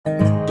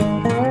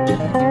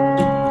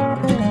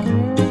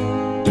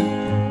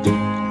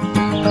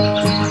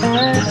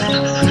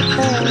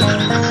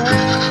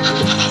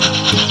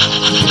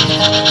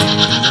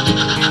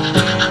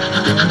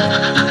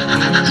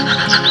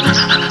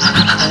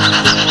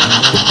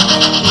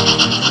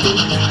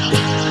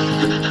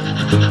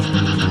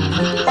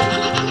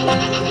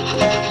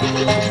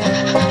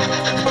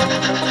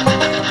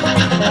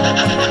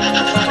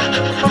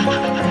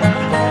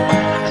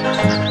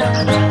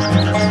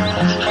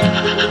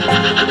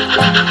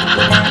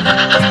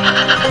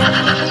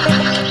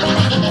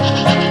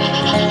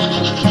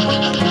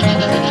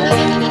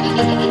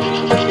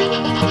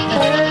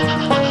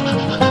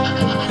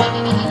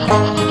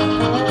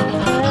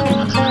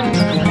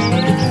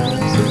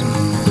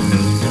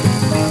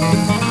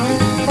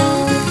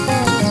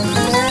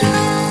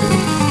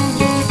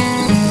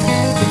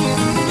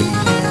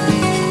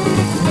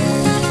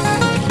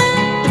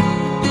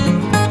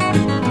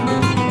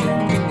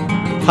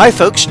Hi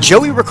folks,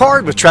 Joey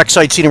Ricard with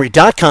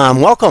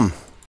TracksideScenery.com. Welcome.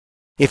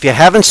 If you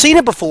haven't seen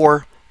it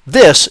before,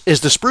 this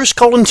is the Spruce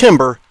Coal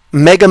Timber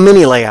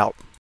Mega-Mini layout.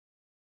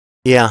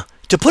 Yeah,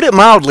 to put it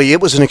mildly,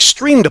 it was an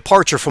extreme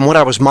departure from what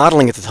I was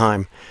modeling at the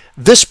time.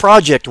 This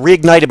project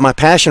reignited my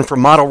passion for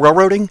model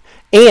railroading,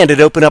 and it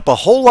opened up a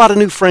whole lot of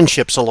new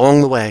friendships along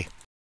the way.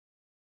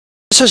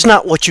 This is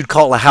not what you'd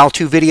call a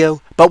how-to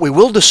video, but we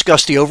will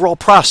discuss the overall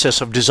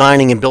process of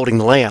designing and building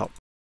the layout.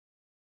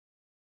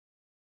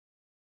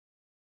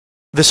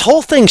 This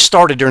whole thing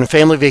started during a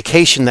family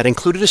vacation that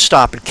included a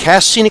stop at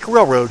Cass Scenic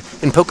Railroad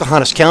in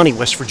Pocahontas County,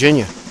 West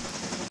Virginia.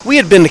 We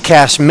had been to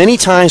Cass many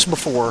times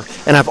before,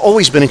 and I've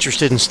always been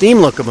interested in steam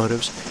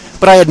locomotives,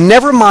 but I had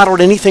never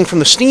modeled anything from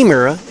the steam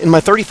era in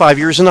my 35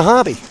 years in the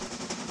hobby.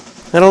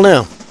 I don't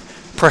know.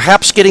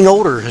 Perhaps getting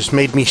older has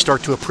made me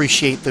start to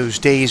appreciate those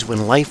days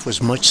when life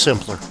was much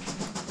simpler.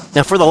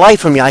 Now, for the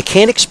life of me, I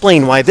can't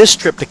explain why this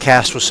trip to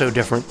Cass was so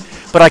different,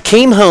 but I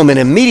came home and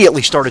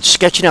immediately started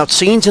sketching out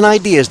scenes and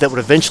ideas that would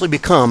eventually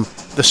become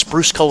the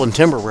Spruce Coal and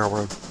Timber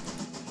Railroad.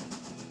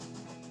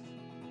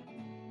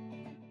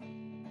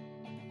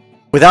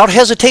 Without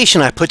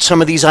hesitation, I put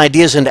some of these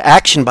ideas into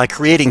action by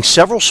creating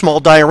several small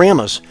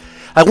dioramas.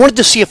 I wanted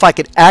to see if I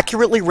could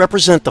accurately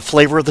represent the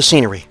flavor of the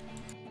scenery.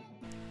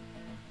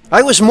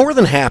 I was more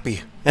than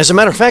happy. As a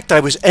matter of fact, I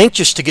was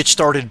anxious to get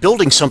started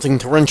building something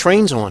to run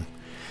trains on.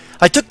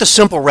 I took the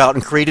simple route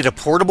and created a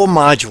portable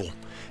module.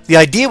 The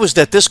idea was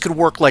that this could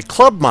work like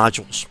club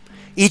modules.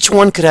 Each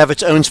one could have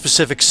its own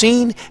specific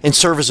scene and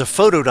serve as a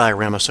photo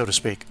diorama, so to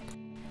speak.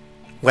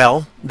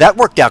 Well, that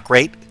worked out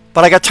great,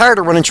 but I got tired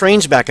of running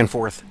trains back and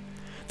forth.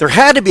 There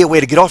had to be a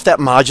way to get off that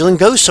module and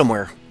go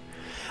somewhere.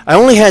 I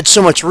only had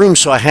so much room,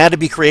 so I had to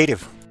be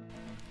creative.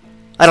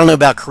 I don't know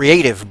about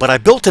creative, but I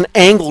built an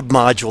angled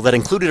module that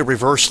included a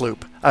reverse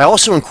loop. I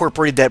also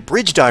incorporated that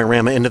bridge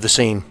diorama into the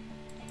scene.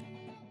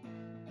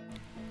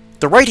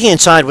 The right-hand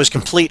side was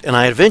complete, and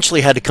I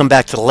eventually had to come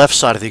back to the left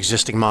side of the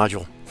existing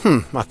module.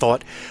 I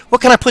thought,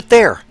 what can I put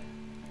there?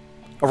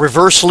 A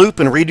reverse loop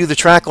and redo the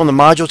track on the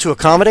module to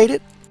accommodate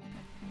it?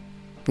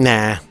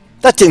 Nah,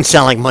 that didn't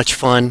sound like much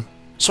fun,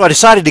 so I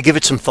decided to give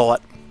it some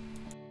thought.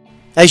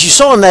 As you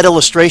saw in that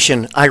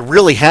illustration, I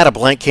really had a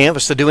blank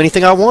canvas to do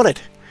anything I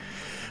wanted.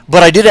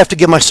 But I did have to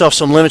give myself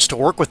some limits to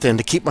work within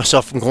to keep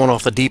myself from going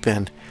off the deep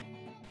end.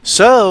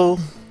 So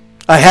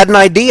I had an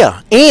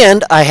idea,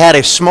 and I had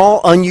a small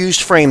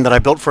unused frame that I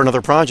built for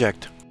another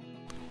project.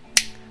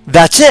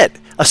 That's it!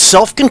 A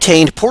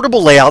self-contained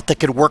portable layout that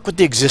could work with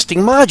the existing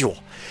module.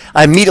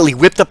 I immediately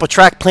whipped up a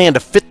track plan to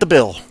fit the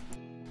bill.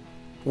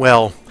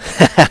 Well,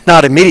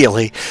 not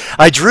immediately.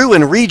 I drew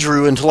and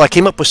redrew until I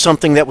came up with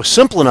something that was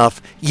simple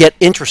enough, yet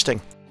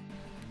interesting.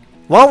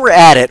 While we're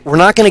at it, we're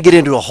not going to get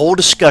into a whole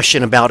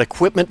discussion about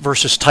equipment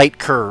versus tight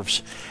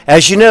curves.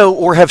 As you know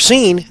or have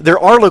seen, there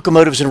are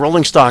locomotives in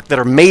rolling stock that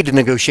are made to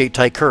negotiate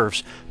tight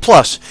curves.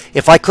 Plus,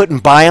 if I couldn't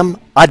buy them,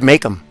 I'd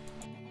make them.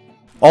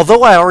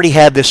 Although I already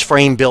had this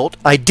frame built,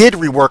 I did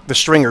rework the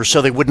stringers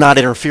so they would not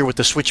interfere with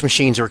the switch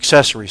machines or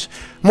accessories.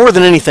 More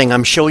than anything,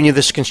 I'm showing you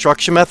this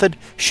construction method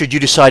should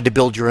you decide to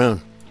build your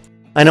own.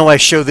 I know I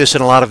show this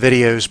in a lot of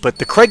videos, but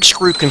the Kreg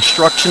Screw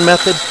Construction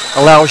method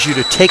allows you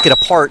to take it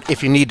apart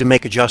if you need to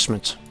make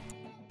adjustments.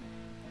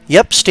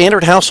 Yep,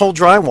 standard household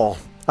drywall.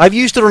 I've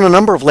used it on a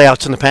number of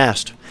layouts in the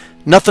past.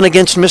 Nothing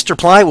against Mr.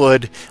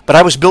 Plywood, but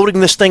I was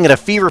building this thing at a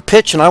fever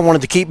pitch and I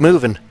wanted to keep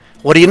moving.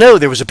 What do you know,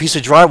 there was a piece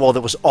of drywall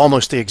that was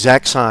almost the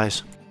exact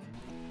size.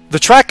 The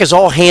track is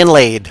all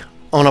hand-laid,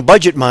 on a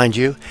budget mind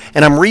you,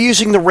 and I'm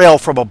reusing the rail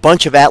from a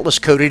bunch of Atlas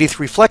Code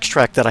 83 Flex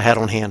track that I had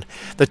on hand.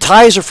 The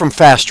ties are from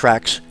Fast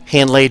Tracks,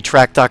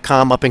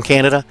 handlaidtrack.com up in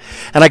Canada,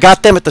 and I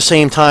got them at the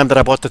same time that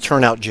I bought the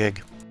turnout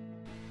jig.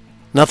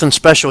 Nothing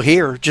special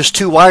here, just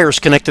two wires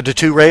connected to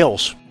two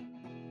rails.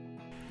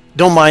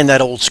 Don't mind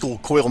that old school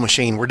coil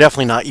machine, we're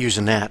definitely not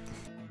using that.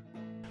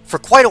 For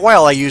quite a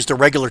while I used the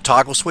regular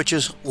toggle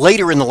switches.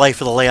 Later in the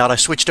life of the layout I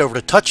switched over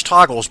to touch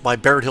toggles by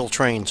Barrett Hill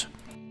Trains.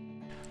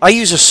 I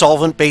use a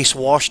solvent-based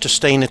wash to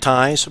stain the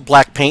ties,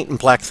 black paint and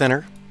black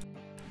thinner.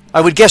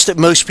 I would guess that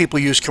most people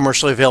use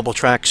commercially available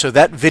tracks, so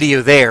that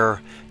video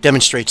there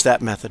demonstrates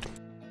that method.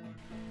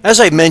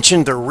 As I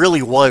mentioned, there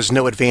really was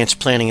no advanced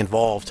planning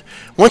involved.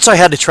 Once I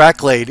had the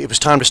track laid, it was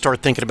time to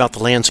start thinking about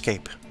the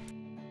landscape.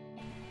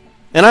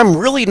 And I'm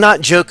really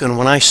not joking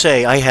when I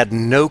say I had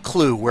no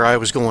clue where I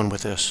was going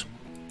with this.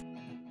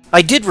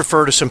 I did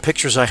refer to some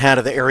pictures I had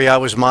of the area I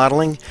was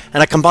modeling,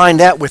 and I combined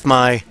that with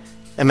my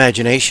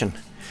imagination.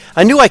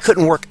 I knew I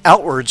couldn't work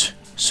outwards,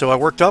 so I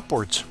worked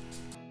upwards.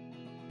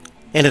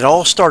 And it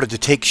all started to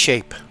take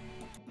shape.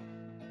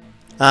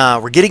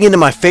 We're getting into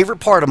my favorite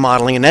part of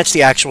modeling, and that's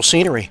the actual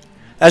scenery.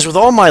 As with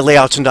all my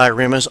layouts and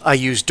dioramas, I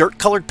use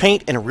dirt-colored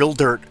paint and real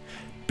dirt.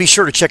 Be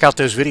sure to check out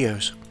those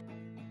videos.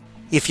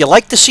 If you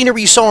like the scenery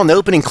you saw in the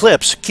opening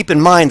clips, keep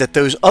in mind that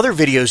those other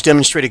videos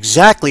demonstrate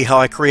exactly how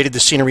I created the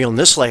scenery on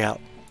this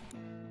layout.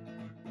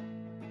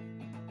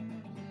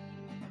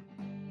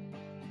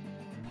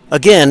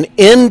 Again,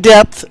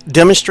 in-depth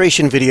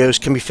demonstration videos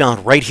can be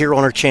found right here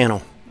on our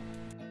channel.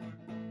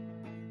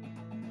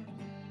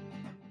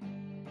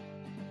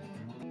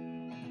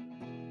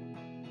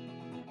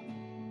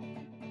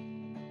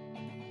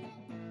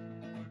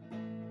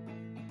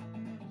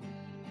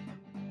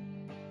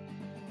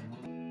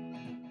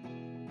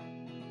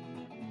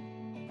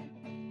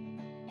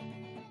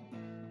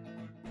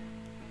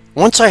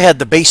 Once I had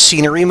the base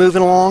scenery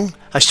moving along,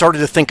 I started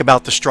to think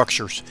about the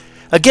structures.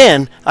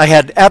 Again, I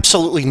had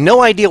absolutely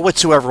no idea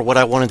whatsoever what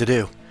I wanted to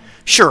do.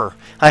 Sure,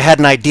 I had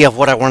an idea of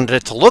what I wanted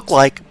it to look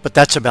like, but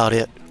that's about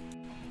it.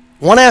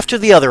 One after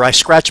the other, I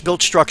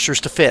scratch-built structures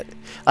to fit.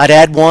 I'd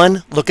add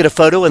one, look at a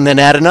photo, and then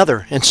add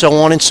another, and so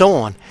on and so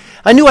on.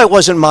 I knew I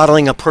wasn't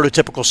modeling a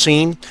prototypical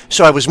scene,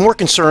 so I was more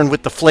concerned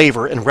with the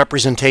flavor and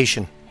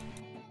representation.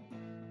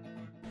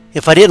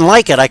 If I didn't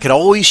like it, I could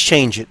always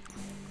change it.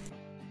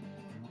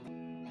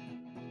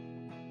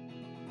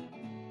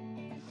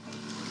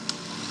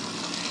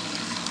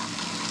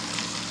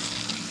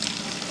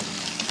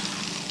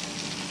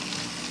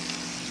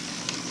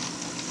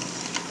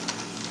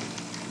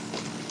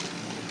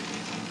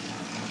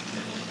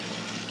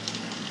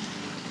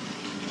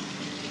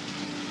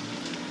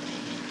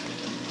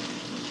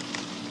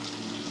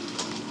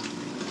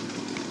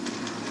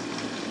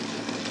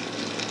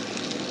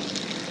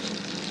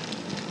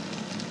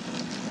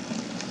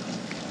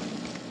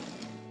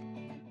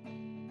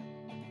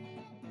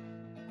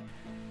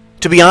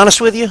 To be honest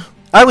with you,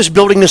 I was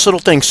building this little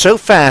thing so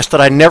fast that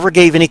I never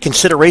gave any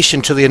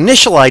consideration to the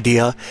initial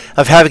idea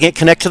of having it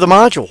connect to the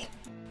module.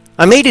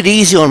 I made it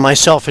easy on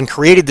myself and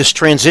created this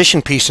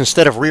transition piece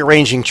instead of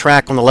rearranging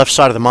track on the left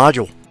side of the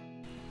module.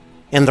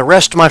 And the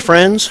rest, my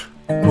friends,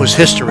 was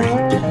history.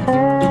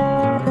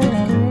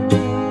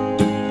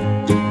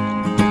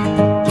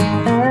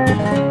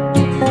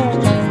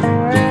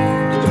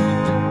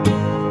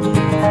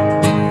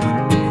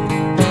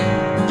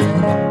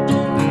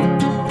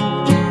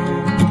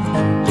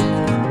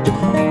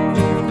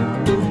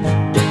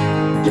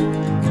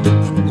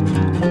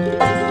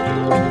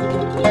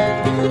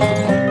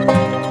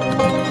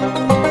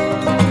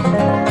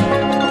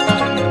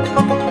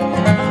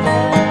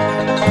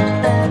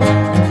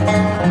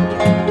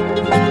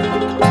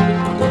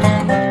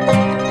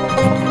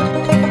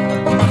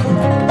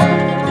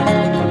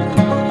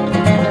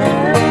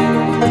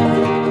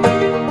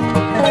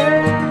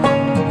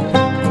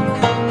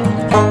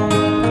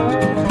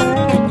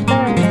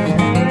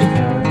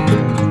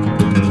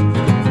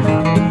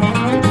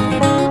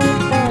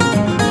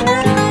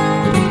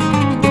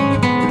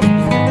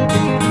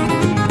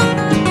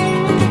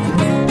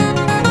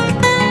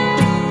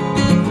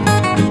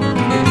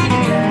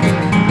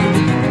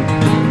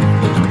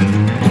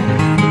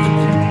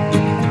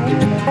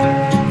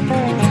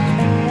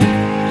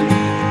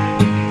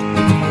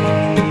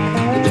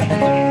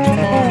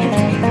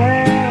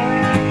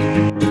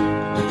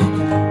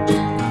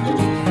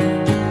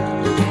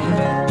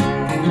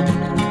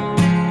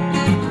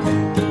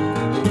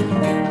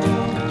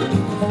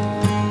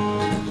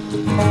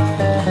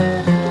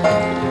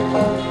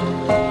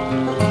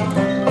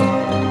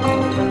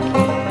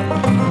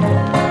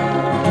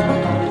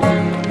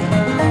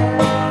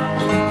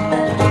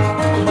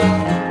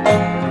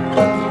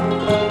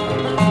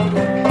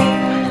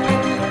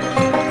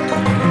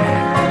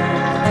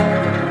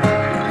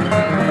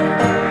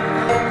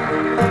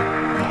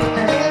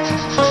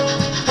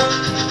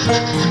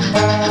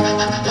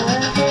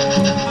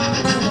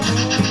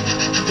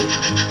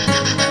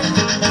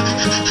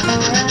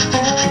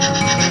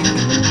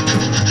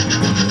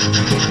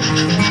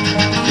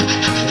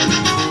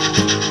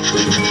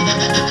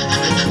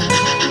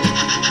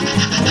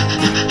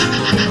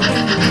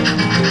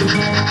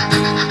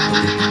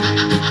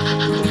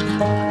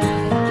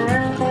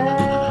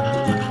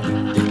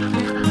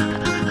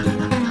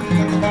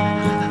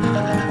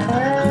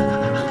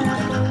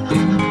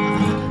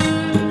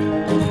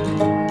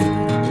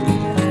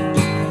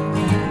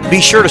 Be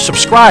sure to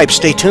subscribe,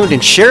 stay tuned,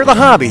 and share the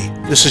hobby.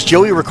 This is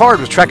Joey Ricard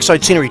with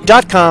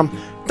TrackSideScenery.com.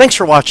 Thanks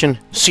for watching.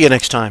 See you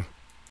next time.